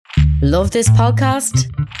Love this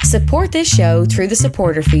podcast? Support this show through the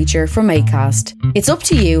supporter feature from Acast. It's up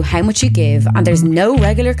to you how much you give and there's no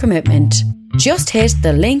regular commitment. Just hit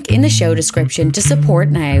the link in the show description to support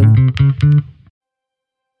now.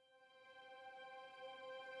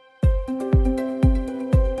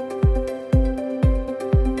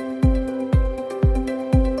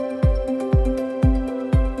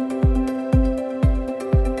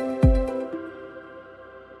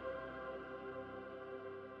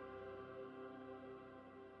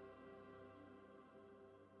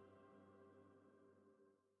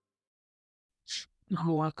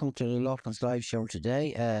 Welcome to the Lachlan's live show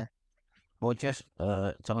today. Budget.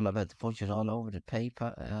 It's all about the budget all over the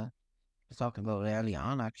paper. I was talking about it earlier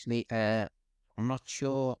on actually. I'm not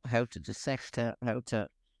sure how to dissect how to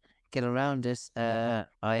get around this. I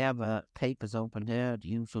have papers open here, the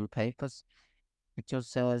usual papers. It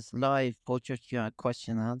just says live budget,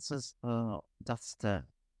 question and answers. That's the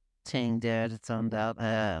thing there that's on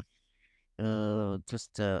that.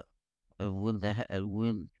 Will the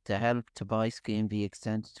Help to Buy scheme be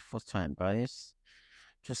extended to first-time buyers?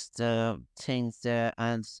 Just things there,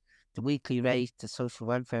 and the weekly rate, the social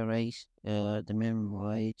welfare rate, the minimum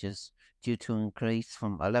wage is due to increase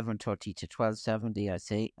from 11.30 to 12.70, I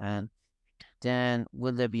see. And then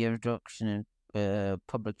will there be a reduction in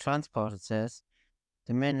public transport? It says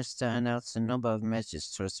the minister announced a number of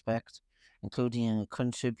measures to respect, including a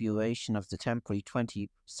continuation of the temporary 20%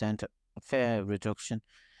 fare reduction,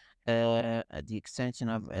 the extension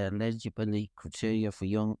of eligibility criteria for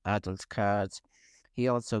young adult cards. He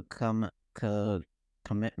also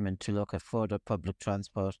commitment to look at further public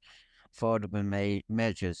transport affordable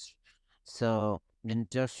measures. So in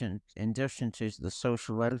addition to the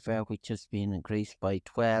social welfare, which has been increased by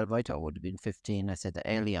 12, I thought it would have been 15. I said that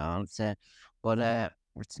earlier on, but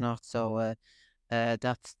it's not. So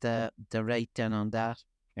that's the rate then on that,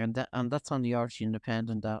 and that's on the Irish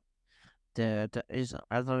Independent. That there is,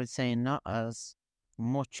 as I was saying, not as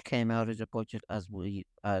much came out of the budget as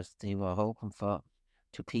they were hoping for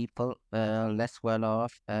to people less well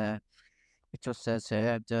off. It just says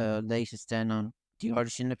here the latest then on the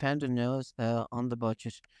Irish Independent News on the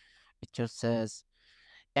budget. It just says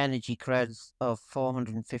energy credits of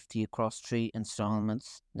 450 across 3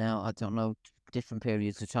 installments. Now I don't know, different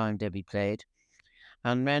periods of time they'll be paid.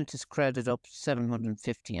 And rent is credit up to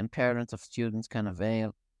 750, and parents of students can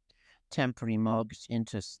avail temporary mortgage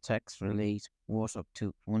interest tax relief worth up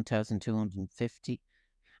to 1,250,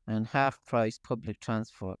 and half price public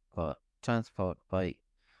transport by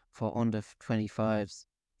for under 25s.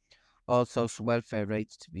 All social welfare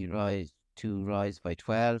rates to rise by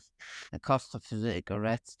 12, the cost of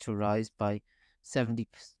cigarettes to rise by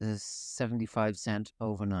 75 cents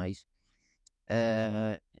overnight.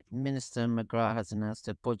 Minister McGrath has announced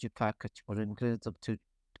a budget package which includes up to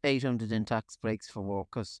 800 in tax breaks for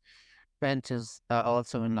workers. Renters are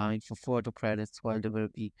also in line for further credits, while there will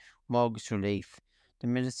be mortgage relief. The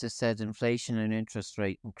minister said inflation and interest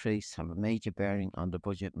rate increase have a major bearing on the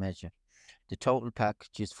budget measure. The total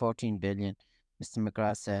package is 14 billion. Mr.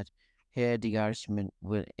 McGrath said, "Here, the Irishman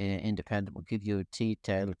Independent will give you a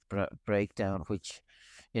detailed breakdown, which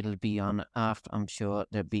it'll be on after. I'm sure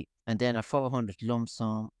there'll be, and then a 400 lump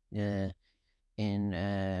sum of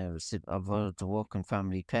the work and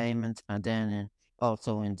family payment, and then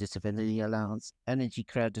also in disability allowance, energy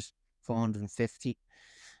credit 450,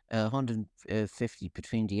 150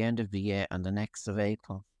 between the end of the year and the next of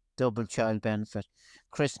April. Double child benefit,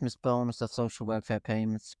 Christmas bonus of social welfare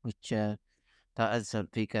payments, which that is a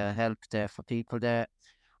big help there for people there.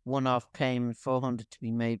 One-off payment 400 to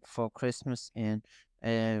be made before Christmas in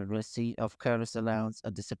receipt of careless allowance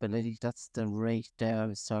and disability. That's the rate there I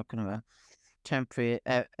was talking about. Temporary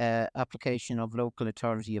application of local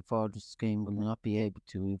authority affordance scheme will not be able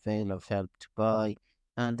to avail of Help to Buy.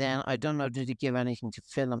 And then I don't know, did he give anything to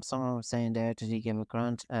film? Someone was saying there, did he give a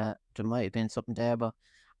grant? There might have been something there, but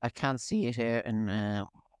I can't see it here. And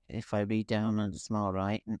if I read down on the small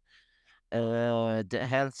writing, the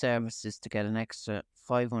health service is to get an extra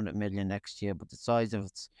 500 million next year, but the size of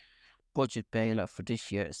its budget bailout for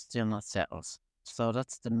this year is still not settled. So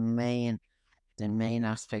that's the main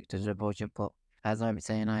aspect of the budget. But as I was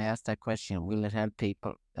saying, I asked that question, will it help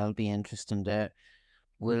people? That'll be interesting there.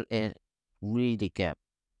 Will it really get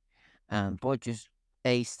budget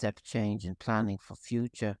a step change in planning for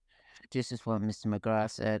future? This is what Mr.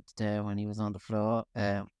 McGrath said there when he was on the floor.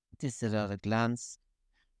 This is at a glance.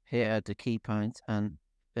 Here are the key points, and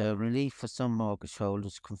relief for some mortgage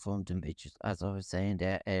holders confirmed in budget, as I was saying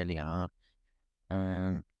there earlier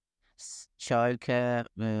on. Childcare,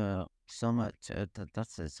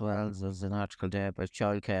 that's as well. There's an article there about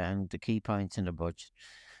childcare and the key points in the budget.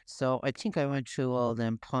 So I think I went through all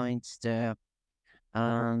them points there,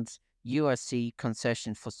 and URC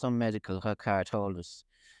concession for some medical card holders.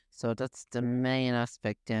 So that's the main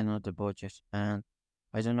aspect then of the budget. And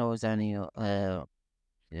I don't know is any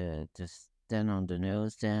just then on the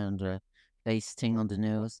news, then the latest thing on the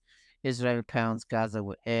news. Israel pounds Gaza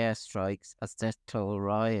with airstrikes as death toll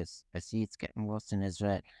rise. I see it's getting worse in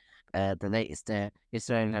Israel. The latest there,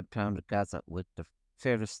 Israel had pounded Gaza with the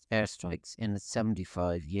fiercest airstrikes in a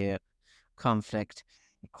 75-year conflict.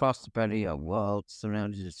 Across the barrier wall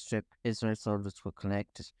surrounding the strip, Israel soldiers were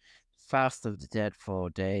collected. Fast of the dead 4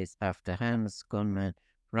 days after Hamas gunmen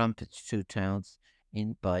rampaged through towns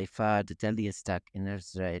in by far the deadliest attack in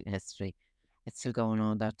Israel history. It's still going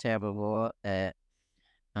on, that terrible war.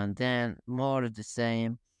 And then more of the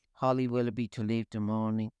same. Holly Willoughby to leave the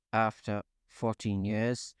morning after 14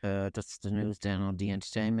 years. That's the news then on the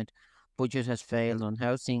entertainment. Budget has failed on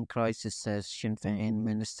housing crisis, says Sinn Féin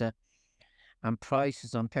minister. And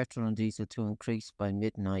prices on petrol and diesel to increase by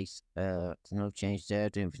midnight. There's no change there.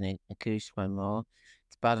 They've increased by more.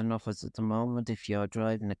 It's bad enough as at the moment if you're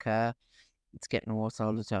driving a car. It's getting worse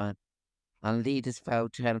all the time. And leaders vow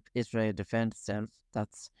to help Israel defend itself.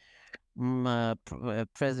 That's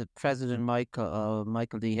President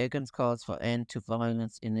Michael D. Higgins calls for end to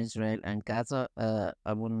violence in Israel and Gaza.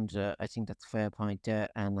 I wouldn't. I think that's a fair point there.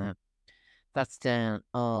 And that's then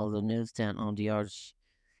all the news then on the Irish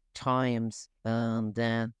Times, and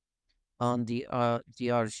then on the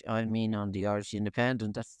Irish. I mean on the Irish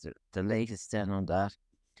Independent. That's the latest then on that.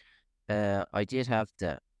 I did have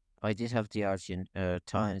the Irish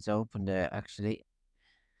Times open there actually.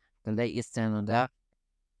 The latest then on that.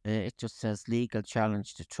 It just says legal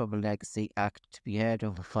challenge to Trouble Legacy Act to be heard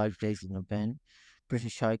over 5 days in November.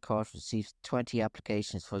 British High Court receives 20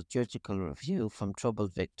 applications for judicial review from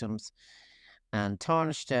troubled victims, and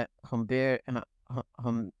tarnished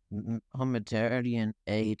humanitarian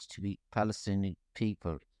aid to the Palestinian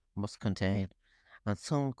people must contain. And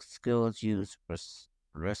some schools use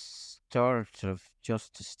restorative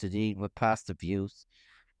justice to deal with past abuse.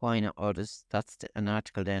 Why not others? That's an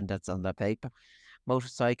article then that's on the paper.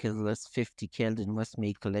 Motorcyclist 50 killed in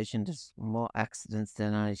Westmeath collision. There's more accidents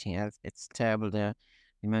than anything else. It's terrible there,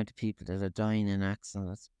 the amount of people that are dying in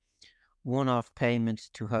accidents. One-off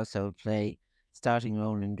payment to household play, starting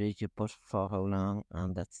rolling digit, but for how long?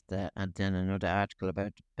 And that's the. And then another article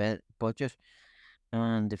about the budget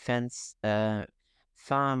and defence.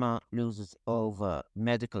 Farmer loses over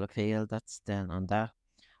medical appeal. That's then on that.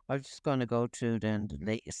 I'm just going to go through then the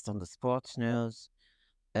latest on the sports news.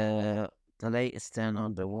 The latest then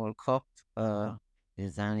on the World Cup.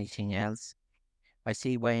 Is anything else? I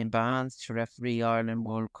see Wayne Barnes to referee Ireland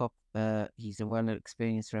World Cup. He's a well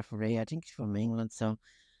experienced referee. I think he's from England, so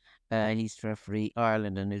he's to referee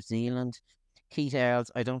Ireland and New Zealand. Keith Earls,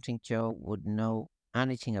 I don't think Joe would know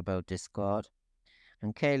anything about this squad.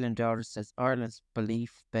 And Caelan Doris says Ireland's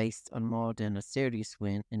belief based on more than a serious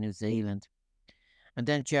win in New Zealand. And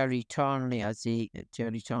then Jerry Thornley,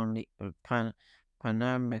 Jerry Thornley,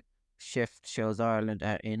 panoramic shift shows Ireland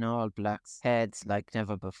in all blacks heads like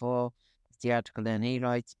never before. The article then he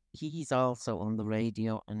writes, he's also on the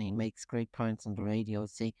radio and he makes great points on the radio,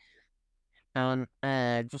 see. And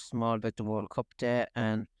just small about the World Cup there.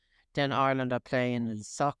 And then Ireland are playing in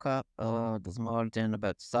soccer. Oh, there's more then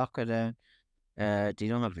about soccer there. They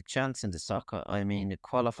don't have a chance in the soccer. I mean, the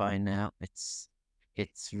qualifying now, it's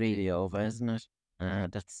really over, isn't it?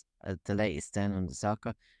 That's the latest then on the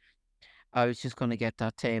soccer. I was just going to get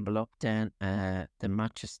that table up then. The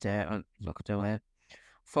matches there. I'll look at the way.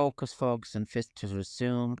 Focus and fit to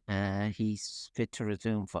resume. He's fit to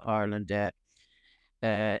resume for Ireland there.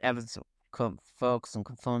 Evans focus and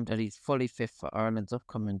confirmed that he's fully fit for Ireland's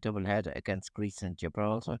upcoming doubleheader against Greece and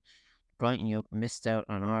Gibraltar. Brighton Young missed out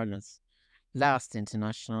on Ireland's last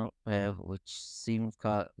international, which seems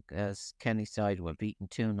as Kenny side were beaten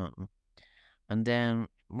 2-0. And then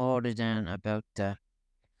more than about the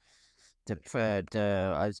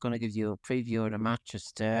I was going to give you a preview of the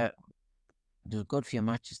matches there. There's a good few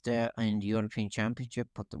matches there in the European Championship,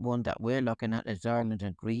 but the one that we're looking at is Ireland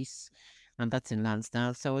and Greece, and that's in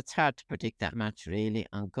Lansdowne. So it's hard to predict that match really.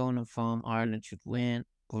 And going in form, Ireland should win,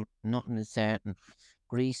 but nothing is certain.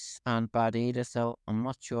 Greece aren't bad either, so I'm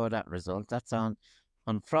not sure that result. That's on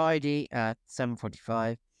Friday at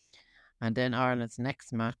 7:45, and then Ireland's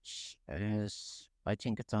next match is, I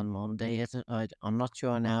think it's on Monday, is it? I'm not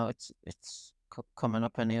sure now. It's coming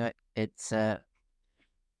up anyway. It's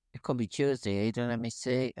it could be Tuesday either. Let me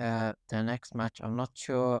see. The next match, I'm not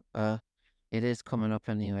sure. It is coming up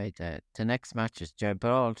anyway. The next match is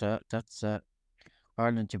Gibraltar. That's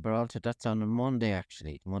Ireland Gibraltar. That's on a Monday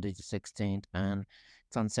actually, Monday the 16th, and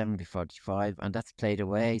It's on 7:45, and that's played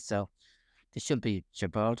away. So this should be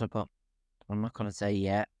Gibraltar, but I'm not going to say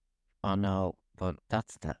yeah or no. But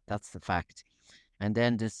that's the fact. And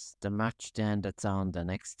then the match then that's on the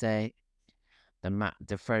next day,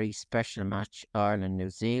 the very special match Ireland New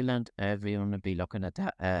Zealand. Everyone will be looking at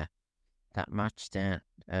that match then.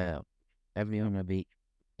 Everyone will be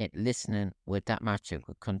listening with that match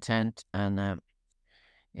with content. And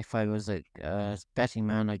if I was a betting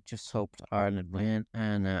man, I just hoped Ireland win,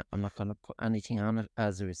 and I'm not going to put anything on it.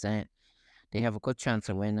 As I was saying, they have a good chance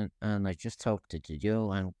of winning, and I just hope that they do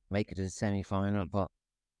and make it to the semi-final. But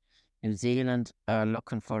New Zealand are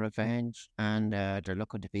looking for revenge, and they're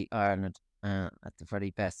looking to beat Ireland at the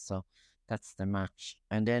very best. So that's the match.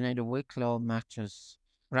 And then in the Wicklow matches,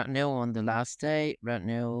 Ratnew on the last day,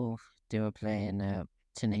 Ratnew, they were playing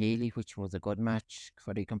Tinahely, which was a good match,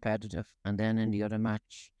 very competitive. And then in the other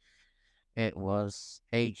match, it was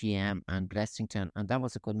AGM and Blessington, and that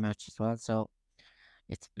was a good match as well. So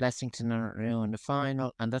it's Blessington and Ratnew in the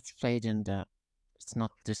final, and that's played in the it's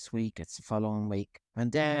not this week, it's the following week.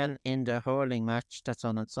 And then in the hurling match that's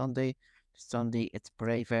on Sunday, it's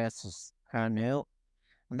Bray versus Carnew.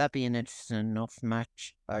 And that'd be an interesting enough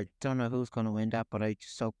match. I don't know who's going to win that, but I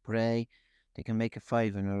just hope Bray, they can make it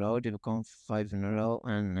 5 in a row. They've gone for 5 in a row,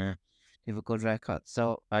 and they have a good record.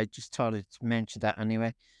 So I just thought I'd mention that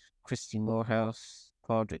anyway. Christy Morehouse,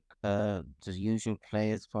 Padraig, the usual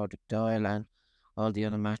players, Padraig Doyle, and all the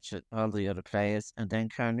other matches, all the other players. And then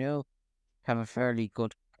Carnew have a fairly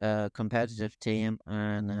good competitive team,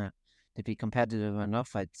 and they'd be competitive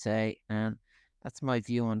enough, I'd say. And that's my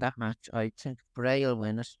view on that match. I think Bray will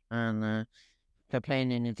win it, and they're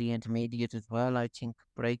playing in the intermediate as well. I think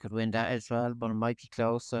Bray could win that as well, but it might be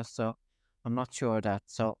closer. So I'm not sure of that.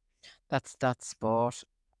 So that's that sport.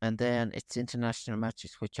 And then it's international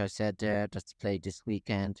matches, which I said there, that's played this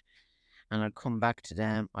weekend. And I'll come back to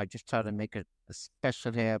them. I just thought I'd make a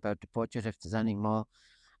special here about the budget if there's any more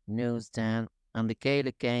news then. And the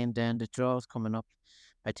Gaelic game then, the draw's coming up.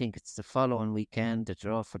 I think it's the following weekend, the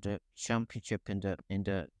draw for the championship in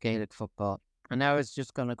the Gaelic football. And now it's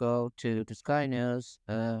just gonna go to the Sky News.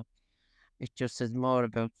 It just says more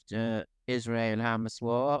about the Israel-Hamas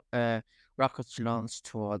war. Rockets launched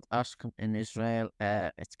towards Ashkelon in Israel.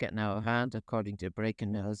 It's getting out of hand, according to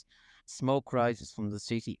breaking news. Smoke rises from the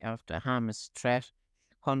city after Hamas threat.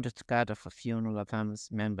 Hundreds gather for funeral of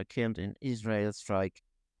Hamas member killed in Israel strike.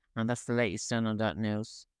 And that's the latest then on that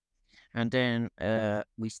news. And then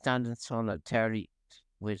we stand in solidarity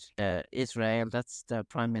with Israel. That's the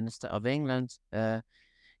Prime Minister of England.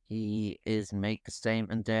 He is making a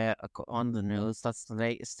statement there on the news. That's the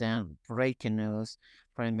latest then. Breaking news.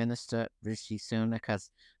 Prime Minister Rishi Sunak has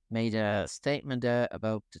made a statement there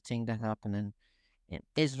about the thing that happened in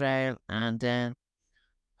Israel. And then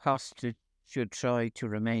hostage should try to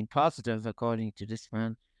remain positive, according to this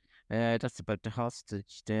man. That's about the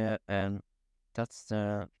hostage there. That's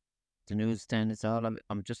the news then. It's all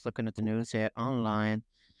I'm just looking at the news here online.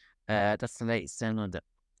 That's the latest then on the.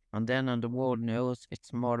 And then on the world news,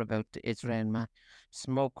 it's more about the Israel man.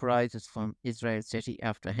 Smoke rises from Israel city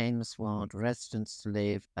after Hamas warned residents to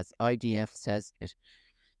leave as IDF says its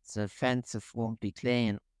offensive won't be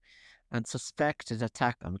clean. And suspected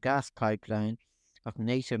attack on gas pipeline of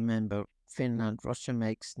NATO member Finland. Russia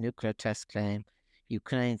makes nuclear test claim.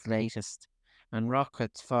 Ukraine's latest. And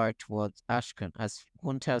rockets fired towards Ashkelon as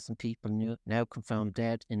 1,000 people now confirmed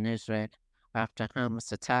dead in Israel after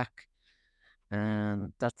Hamas attack.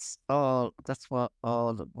 And that's all. That's what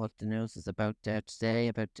the news is about there today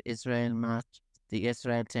about the Israel match, the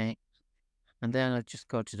Israel thing. And then I'll just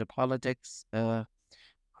go to the politics.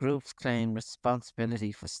 Groups claim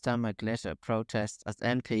responsibility for Stammer glitter protests as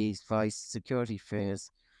MPs voice security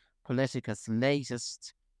fears. Politica's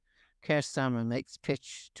latest. Keir Starmer makes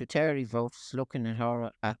pitch to Tory voters looking in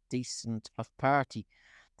horror at decent of party.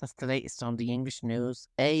 That's the latest on the English news.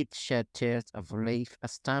 Aides shed tears of relief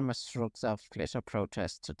as Starmer shrugs off glitter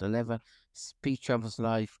protests to deliver speech of his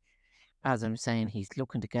life. As I'm saying, he's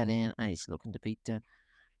looking to get in and he's looking to beat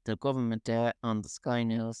the government there on the Sky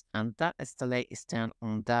News. And that is the latest down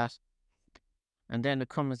on that. And then the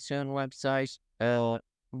Coming Soon website,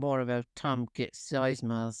 more about Tom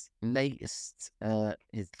Sizemal's latest,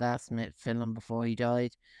 his last minute film before he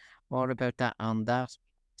died. More about that on that.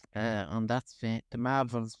 The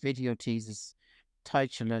Marvels video teases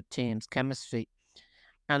titular team's chemistry.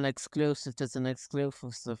 An exclusive, there's an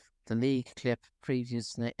exclusive of the league clip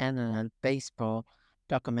previously NNL baseball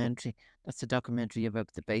documentary. That's a documentary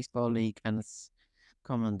about the baseball league, and it's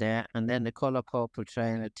coming there. And then the Colour Purple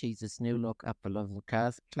trailer teases new look at beloved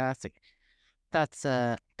classic. That's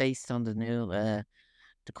based on the new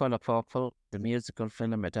The Colour Purple, the musical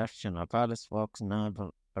film adaptation of Alice Walks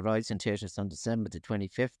novel, arrives in theatres on December the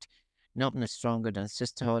 25th. Nothing is stronger than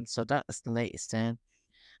sisterhood, so that is the latest then.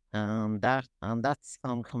 That's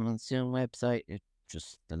on Coming Soon website. It's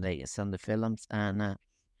just the latest on the films, and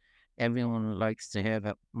everyone likes to hear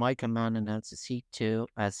about Michael Mann announces Heat 2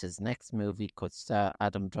 as his next movie could star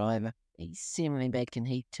Adam Driver. He's seemingly making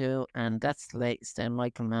Heat 2, and that's the latest. And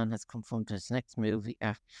Michael Mann has confirmed his next movie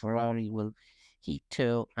after Ferrari will Heat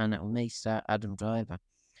 2, and it may star Adam Driver.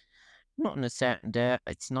 Nothing is certain there.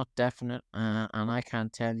 It's not definite, and I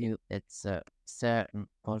can't tell you it's certain,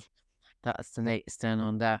 but that's the latest then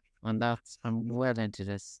on that. And that's I'm well into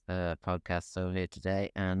this podcast so here today,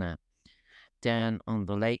 and then on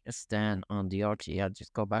the latest, then on the RT, I'll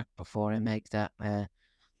just go back before I make that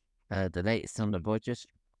the latest on the budget.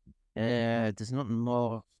 There's nothing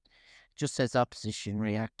more. Just says opposition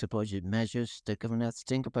react to budget measures. They're giving us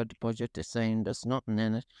think about the budget. They're saying there's nothing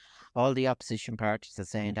in it. All the opposition parties are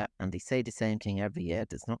saying that, and they say the same thing every year.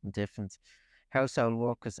 There's nothing different. Household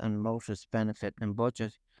workers and motorists benefit in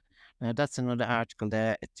budget. Now that's another article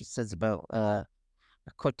there. It just says about a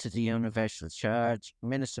cut to the universal charge.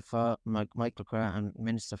 Minister for Michael Carr and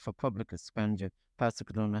Minister for Public Expenditure, Pastor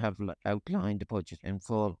Colonna, have outlined the budget in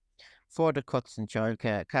full. Further cuts in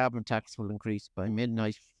childcare. Carbon tax will increase by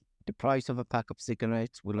midnight. The price of a pack of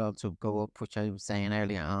cigarettes will also go up, which I was saying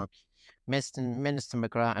earlier on. Minister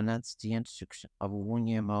McGrath announced the introduction of a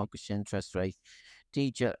one-year mortgage interest rate.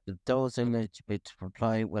 Those eligible to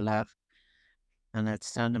apply will have an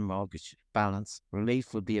outstanding mortgage balance.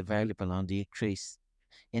 Relief will be available on the increased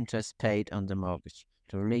interest paid on the mortgage.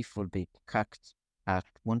 The relief will be capped at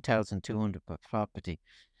 1,200 per property.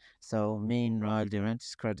 So meanwhile, the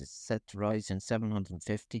renters credit is set to rise in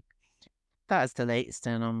 750. That is the latest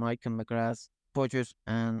then on Michael McGrath's budget,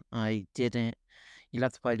 and I didn't. You'll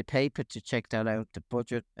have to buy the paper to check that out. The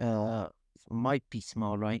budget might be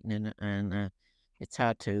small writing in it, and it's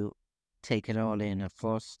hard to take it all in at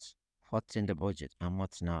first. What's in the budget and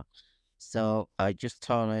what's not. So I just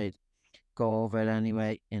thought I'd go over it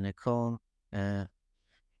anyway in a call, go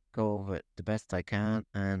over it the best I can,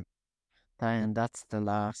 and then that's the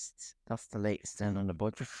latest then on the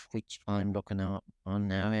budget, which I'm looking at on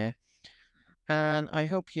now here. And I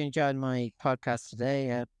hope you enjoyed my podcast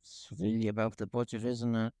today. It's really about the budget,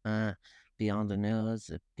 isn't it? Beyond the news,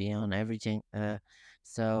 beyond everything.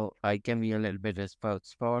 So I give you a little bit about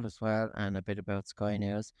sport as well, and a bit about Sky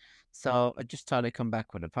News. So I just thought I'd come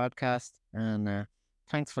back with a podcast, and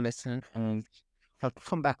thanks for listening. And I'll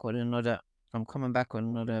come back with another. I'm coming back with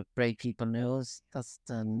another Brave People News. That's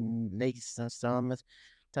the latest installment.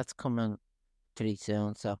 That's coming pretty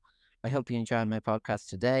soon. So I hope you enjoyed my podcast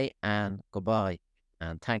today, and goodbye.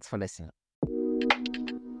 And thanks for listening.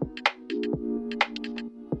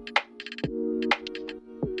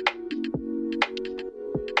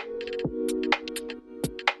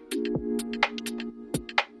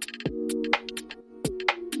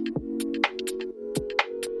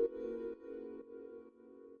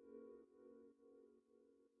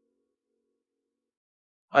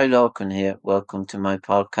 Hi, Lorcan here. Welcome to my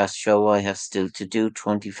podcast show. I have still to do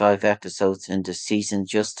 25 episodes in the season.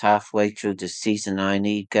 Just halfway through the season, I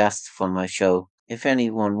need guests for my show. If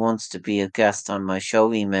anyone wants to be a guest on my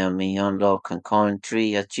show, email me on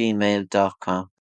lorcancoin3@gmail.com.